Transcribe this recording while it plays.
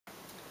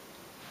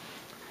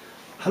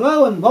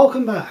Hello and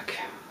welcome back.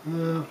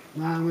 Now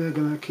we're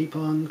going to keep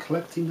on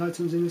collecting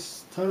items in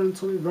this town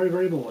until we're very,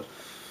 very bored.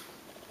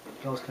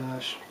 Bell's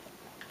Cache,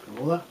 got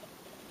all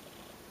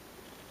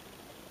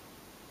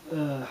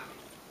that.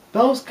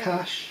 Bell's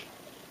Cache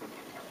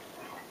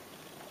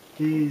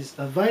is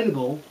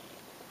available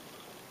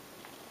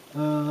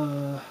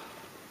as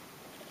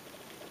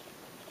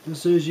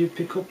soon as you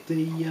pick up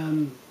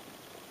the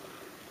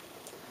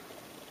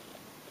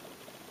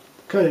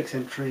codex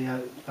entry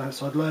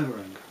outside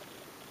Lowering.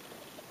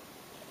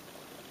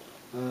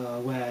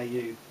 Where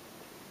you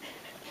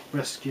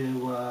rescue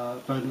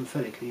Bowden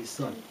Fennick and his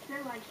son. So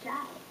I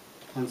shall.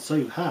 And so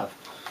you have.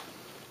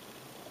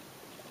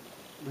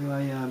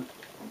 Anyway,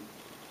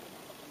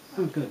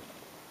 oh good.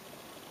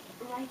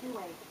 Right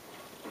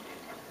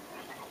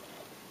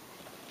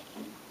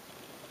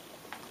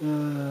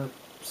away.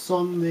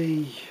 Son,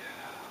 the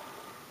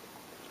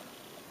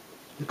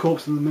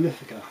corpse of the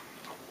Magnifica.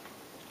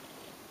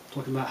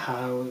 Talking about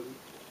how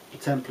the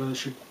Templars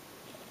should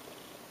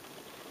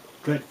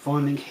dread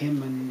finding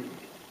him and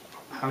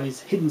how he's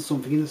hidden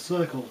something in the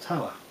circle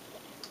tower.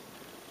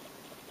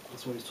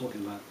 That's what he's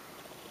talking about.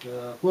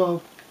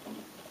 Well,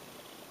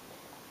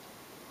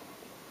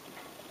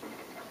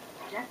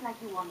 Just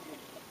like you wanted.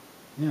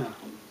 yeah.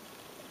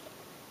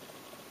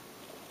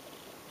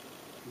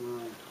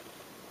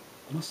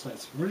 I must say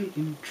it's really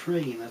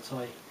intriguing that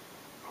I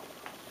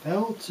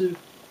failed to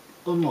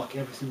unlock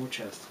every single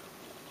chest.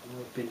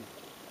 I've been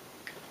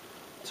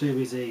too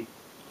busy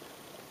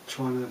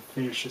trying to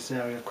finish this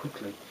area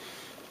quickly.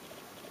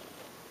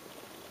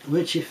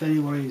 Which, if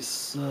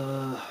anybody's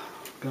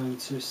going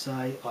to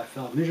say I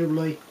failed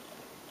miserably,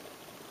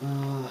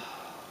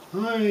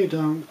 I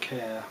don't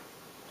care.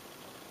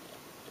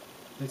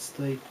 It's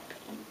the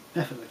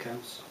effort that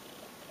counts.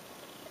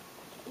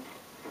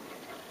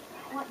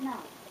 What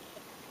now?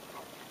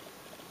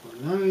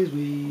 What now is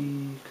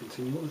we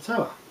continue up the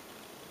tower.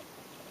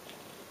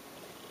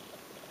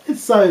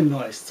 It's so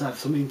nice to have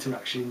some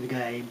interaction in the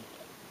game.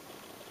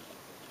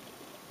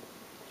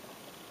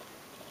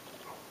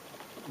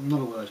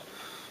 Not a word.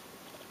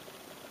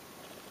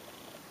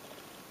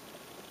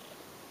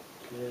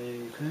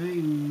 Okay,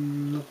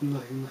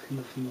 nothing.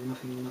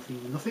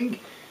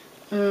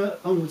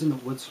 Onwards and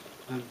upwards,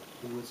 and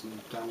inwards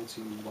and downwards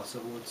and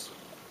whatever wards.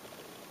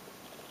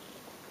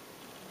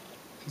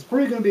 It's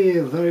probably going to be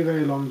a very,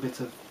 very long bit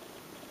of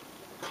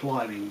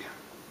climbing.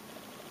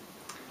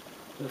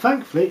 But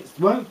thankfully, it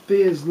won't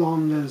be as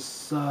long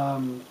as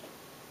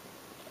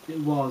it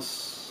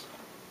was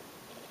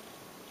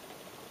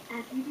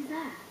As you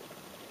desire.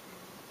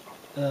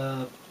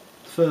 the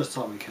first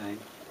time we came.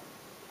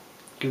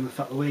 Given the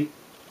fact that we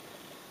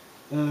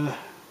don't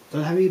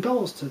have any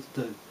bells to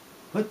do.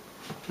 But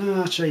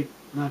actually,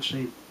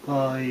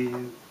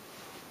 I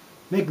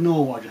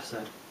ignore what I just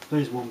said. There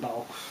is one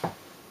battle.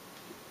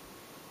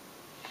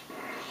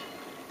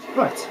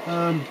 Right.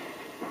 No.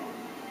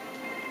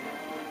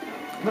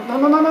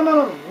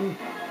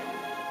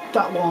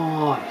 That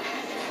one.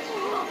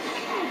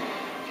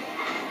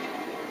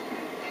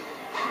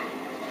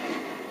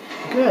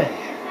 Okay.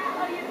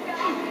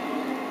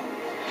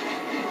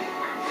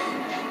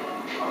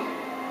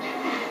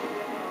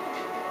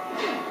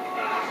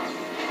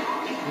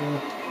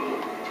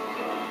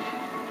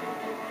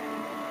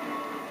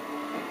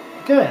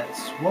 Okay,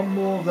 it's one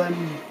more than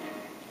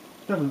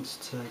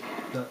revenants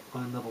that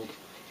I leveled.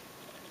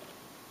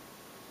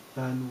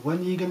 And when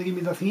are you going to give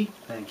me that thingy?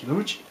 Thank you very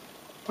much.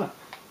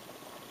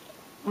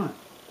 Right.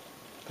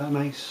 That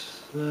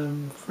makes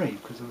 3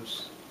 because there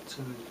was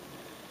 2.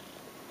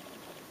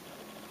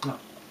 No.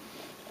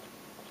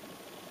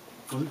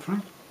 Was it 3?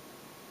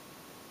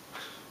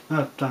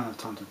 No, don't have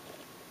time to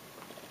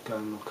go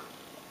and look.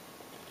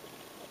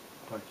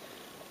 Right.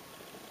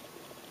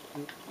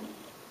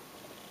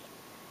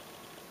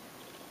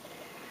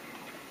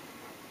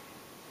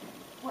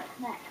 What's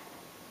next?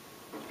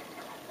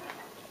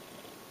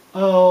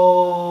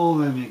 Oh,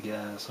 let me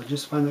guess. I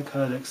just found the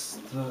codex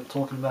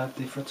talking about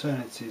the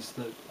fraternities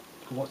that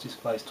what's his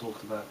face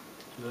talked about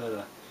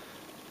earlier.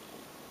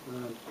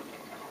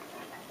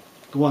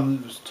 The one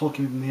that was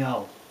talking with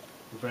Niall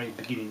at the very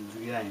beginning of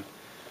the game.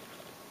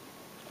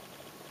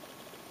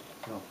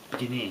 Well,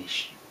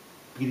 beginning-ish.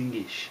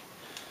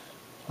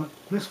 Right,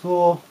 next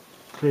floor,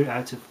 clear it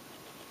out of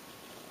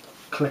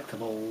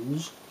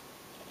collectibles.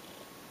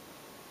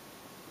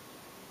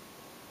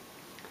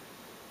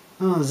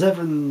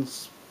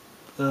 Zevran's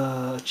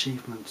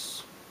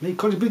achievements. He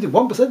contributed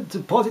 1% to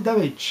party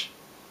damage.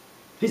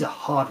 He's a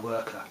hard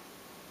worker.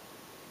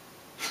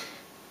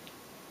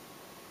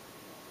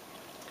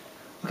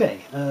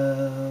 Okay.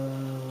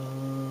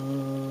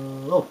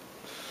 Oh,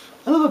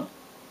 another.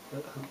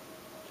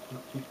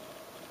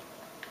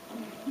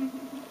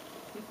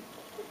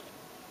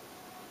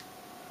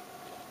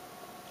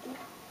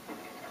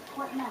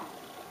 What now?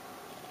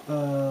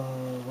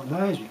 What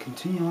now is we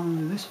continue on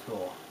with this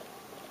floor.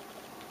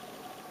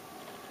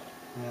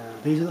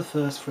 These are the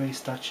first 3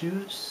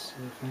 statues,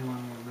 if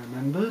anyone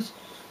remembers.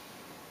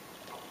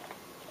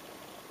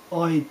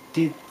 I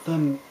did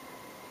them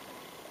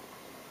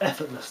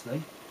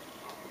effortlessly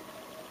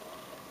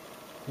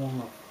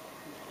One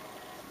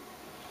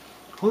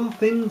of the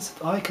things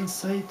that I can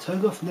say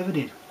Turgoff never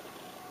did.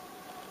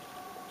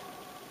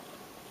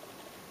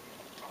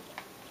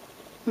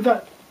 In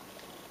fact,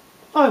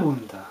 I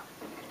wonder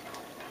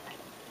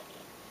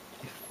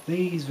if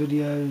these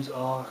videos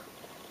are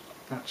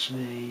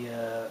actually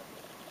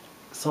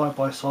side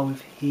by side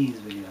with his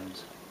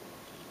videos.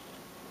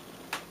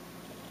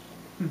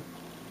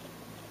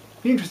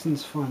 Be interesting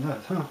to find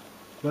out, huh?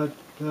 But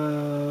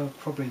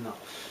probably not.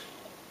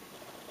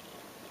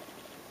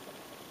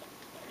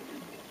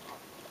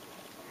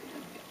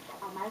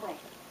 On my way.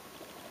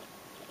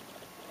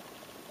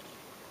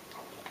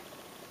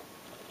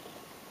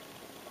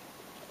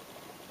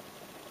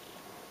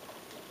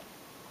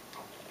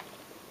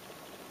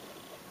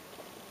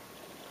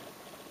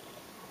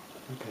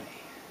 Okay.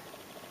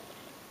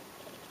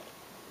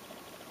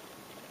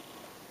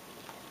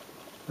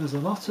 There's a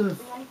lot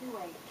of Right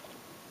away.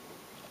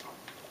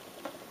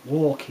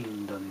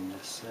 walking done in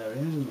this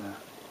area, isn't there?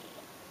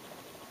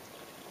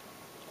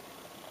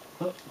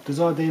 Oh, there's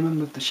our demon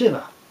with the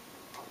shiver.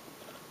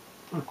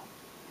 Oh.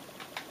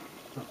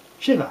 Oh,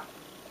 shiver.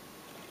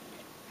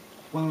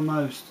 One of the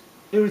most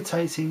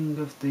irritating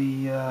of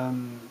the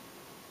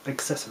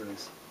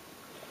accessories.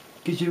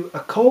 Gives you a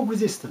cold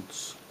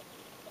resistance.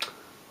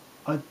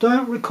 I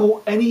don't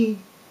recall any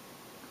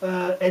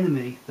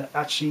enemy that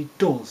actually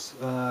does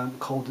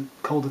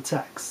cold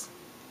attacks.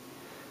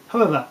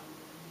 However,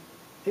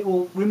 it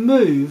will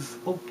remove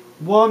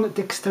one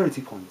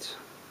dexterity point.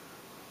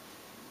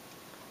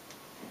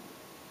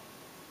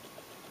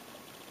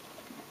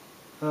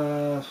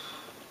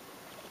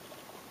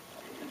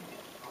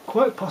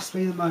 Quite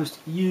possibly the most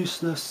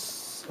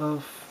useless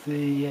of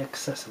the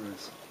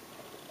accessories.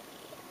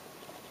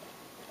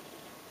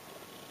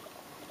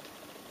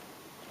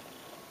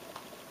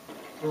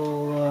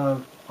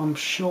 Well, I'm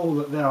sure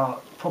that there are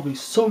probably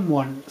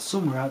someone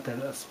somewhere out there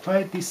that's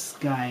played this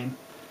game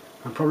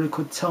and probably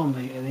could tell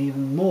me an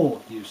even more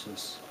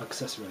useless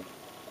accessory.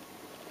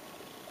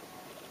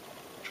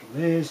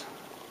 Trouble is,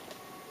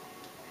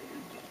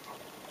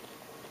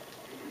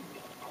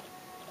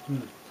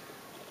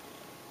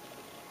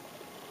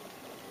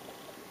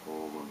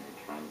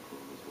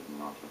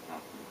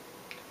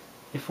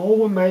 if all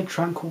were made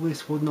tranquil,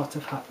 this would not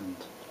have happened.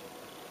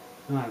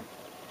 No.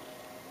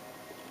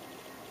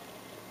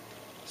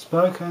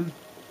 Spoken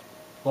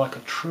like a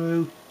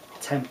true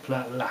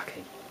Templar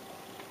lackey.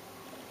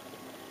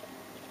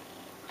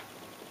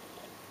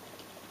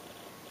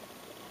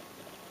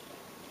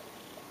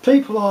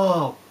 People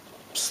are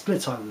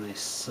split on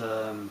this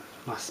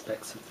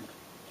aspect of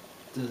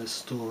the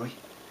story.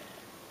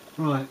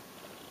 Right.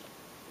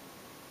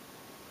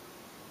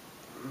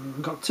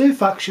 We've got two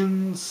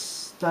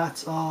factions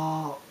that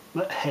are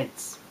at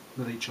heads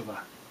with each other.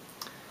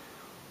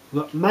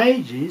 We've got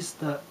mages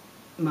that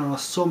there are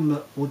some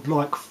that would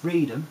like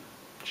freedom.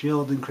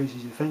 Shield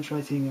increases your defense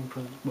rating and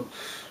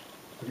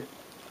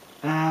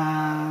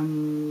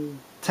and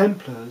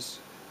Templars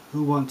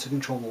who want to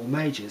control all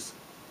mages.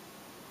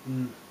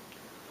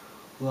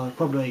 Well,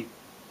 probably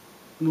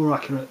more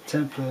accurate,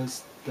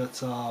 Templars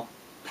that are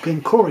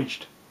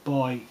encouraged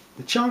by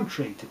the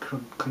Chantry to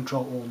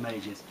control all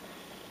mages.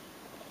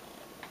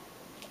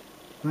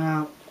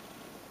 Now,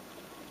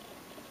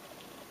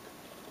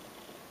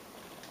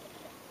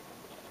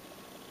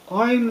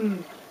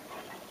 I'm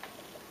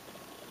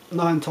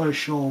not entirely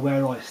sure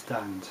where I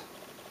stand.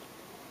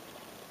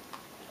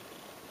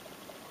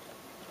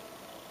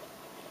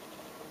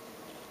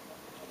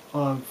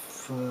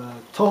 I've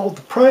told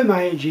the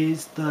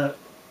pro-mages that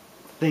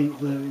think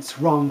that it's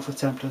wrong for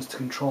Templars to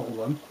control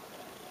them,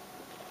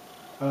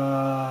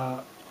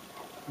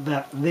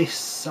 that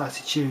this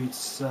attitude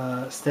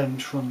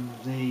stems from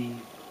the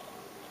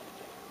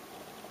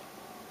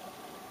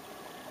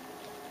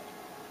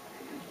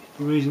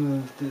reason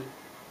of the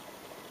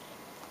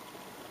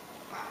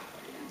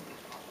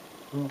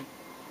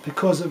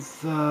because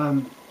of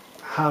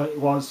how it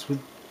was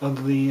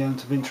under the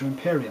Winter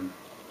Imperium.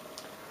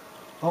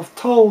 I've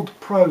told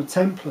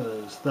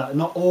pro-Templars that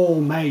not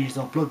all mages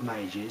are blood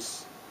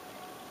mages,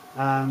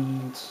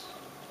 and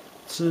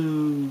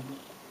to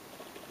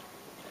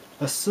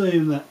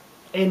assume that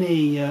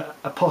any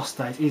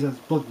apostate is a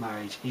blood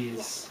mage is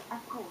Yes,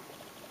 of course.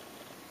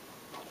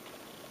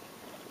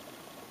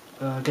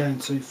 going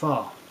too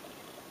far.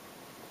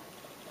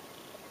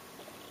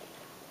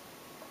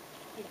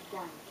 It's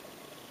done.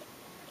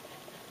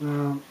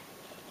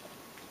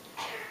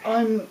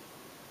 I'm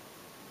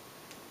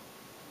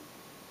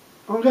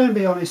going to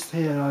be honest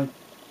here.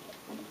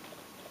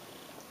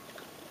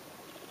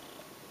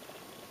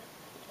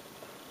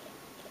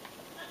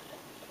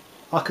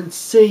 I can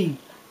see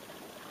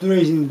the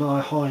reasoning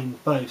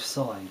behind both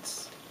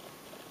sides.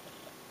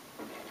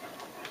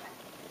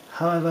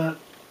 However,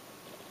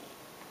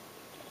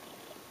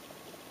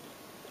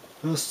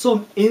 there are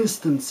some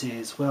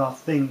instances where I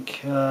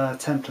think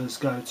Templars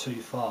go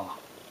too far.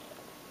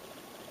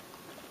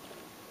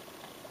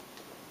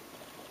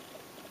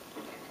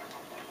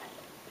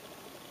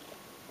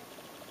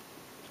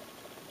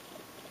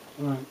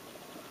 Right.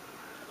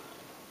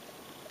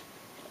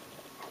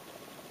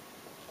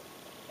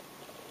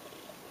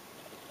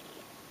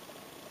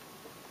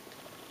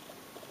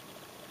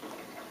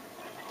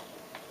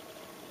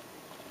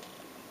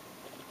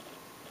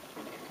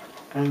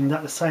 and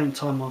at the same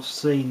time I've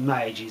seen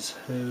mages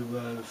who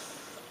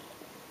have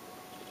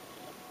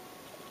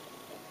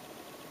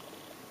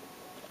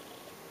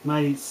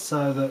made it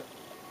so that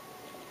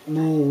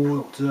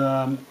more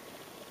would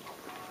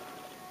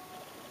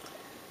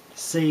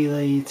see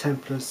the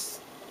Templars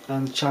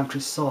and the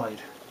Chantry's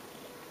side.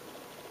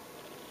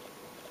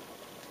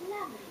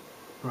 Lovely.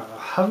 Right, I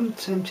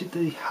haven't emptied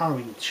the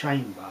harrowing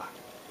chamber,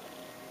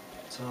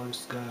 so I'll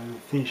just go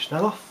and finish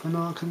that off and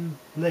I can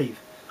leave.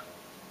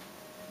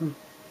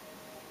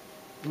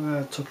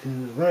 It took a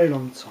very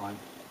long time.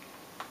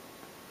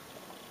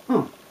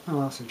 Oh,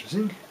 that's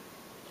interesting.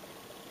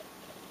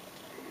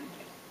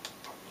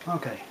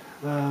 Okay.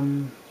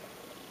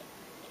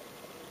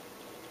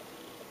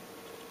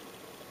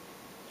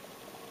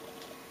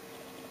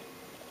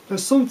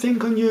 There's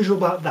something unusual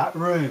about that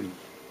room.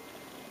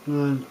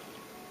 Even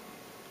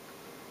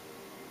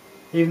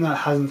though it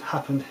hasn't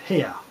happened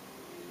here.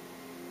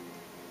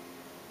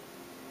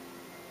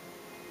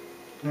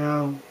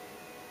 Now,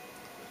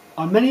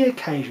 on many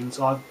occasions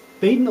I've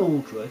beaten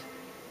Aldred,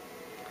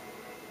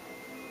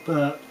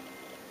 but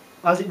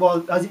as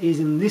it is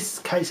in this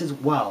case as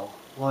well,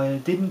 I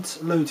didn't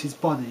loot his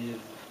body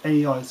of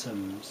any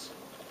items.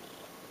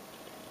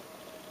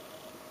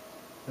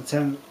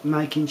 Attempt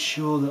making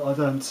sure that I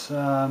don't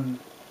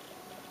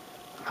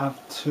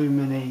have too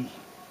many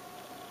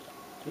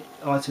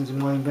items in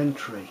my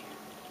inventory.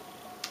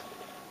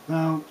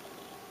 Now,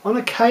 on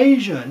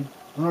occasion,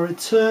 when I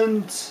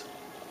returned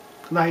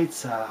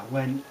later,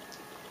 when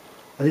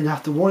I didn't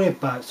have to worry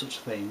about such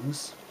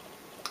things,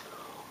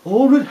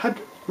 Aldred had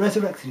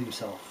resurrected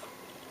himself,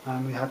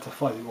 and we had to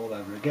fight him all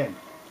over again.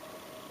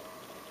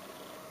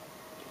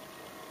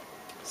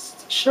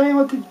 It's a shame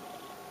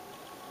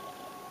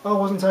I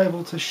wasn't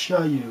able to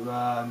show you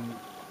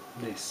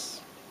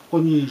this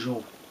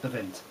unusual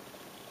event.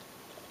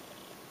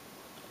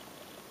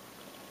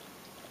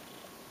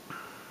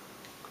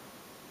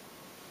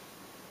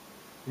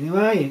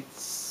 Anyway,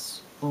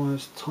 it's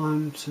almost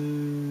time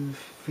to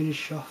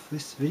finish off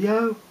this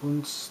video.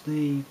 Once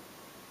the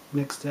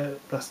next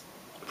last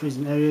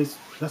prison areas,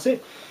 that's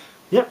it.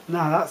 Yep,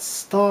 now that's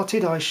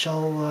started, I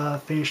shall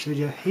finish the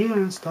video here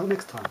and start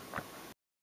next time.